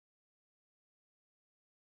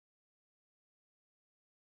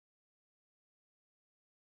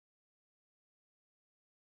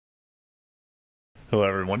Hello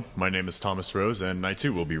everyone, my name is Thomas Rose and I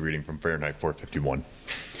too will be reading from Fahrenheit 451.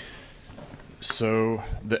 So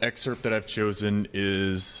the excerpt that I've chosen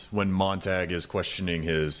is when Montag is questioning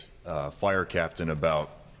his fire captain about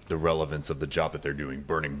the relevance of the job that they're doing,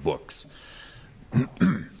 burning books.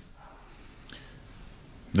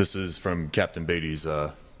 This is from Captain Beatty's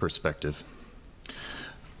perspective.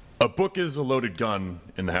 A book is a loaded gun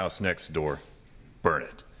in the house next door. Burn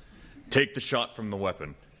it. Take the shot from the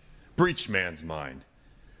weapon. Breach man's mind.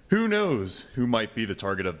 Who knows who might be the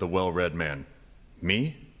target of the well-read man?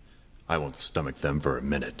 Me? I won't stomach them for a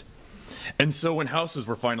minute. And so when houses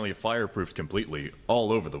were finally fireproofed completely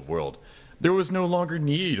all over the world, there was no longer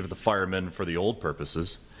need of the firemen for the old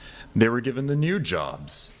purposes. They were given the new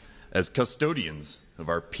jobs as custodians of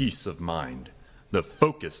our peace of mind, the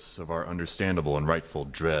focus of our understandable and rightful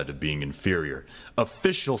dread of being inferior,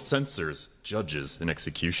 official censors, judges, and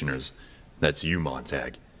executioners. That's you,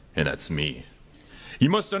 Montag, and that's me. You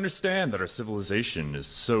must understand that our civilization is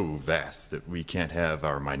so vast that we can't have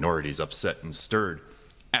our minorities upset and stirred.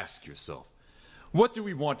 Ask yourself, what do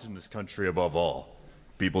we want in this country above all?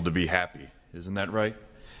 People to be happy, isn't that right?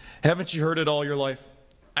 Haven't you heard it all your life?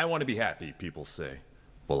 I want to be happy, people say.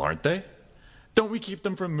 Well, aren't they? Don't we keep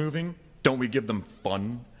them from moving? Don't we give them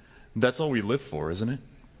fun? That's all we live for, isn't it?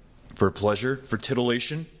 For pleasure, for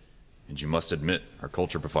titillation? And you must admit, our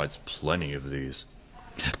culture provides plenty of these.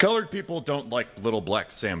 Colored people don't like Little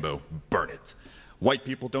Black Sambo. Burn it. White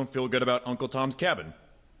people don't feel good about Uncle Tom's Cabin.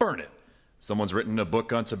 Burn it. Someone's written a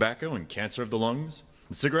book on tobacco and cancer of the lungs.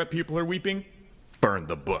 Cigarette people are weeping. Burn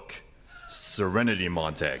the book. Serenity,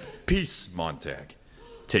 Montag. Peace, Montag.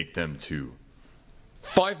 Take them too.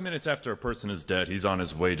 5 minutes after a person is dead, he's on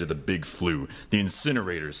his way to the big flue, the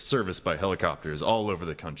incinerators serviced by helicopters all over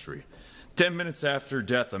the country. 10 minutes after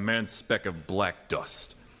death, a man's speck of black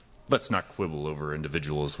dust. Let's not quibble over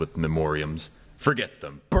individuals with memoriams. Forget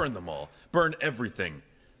them. Burn them all. Burn everything.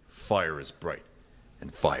 Fire is bright,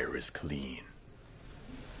 and fire is clean.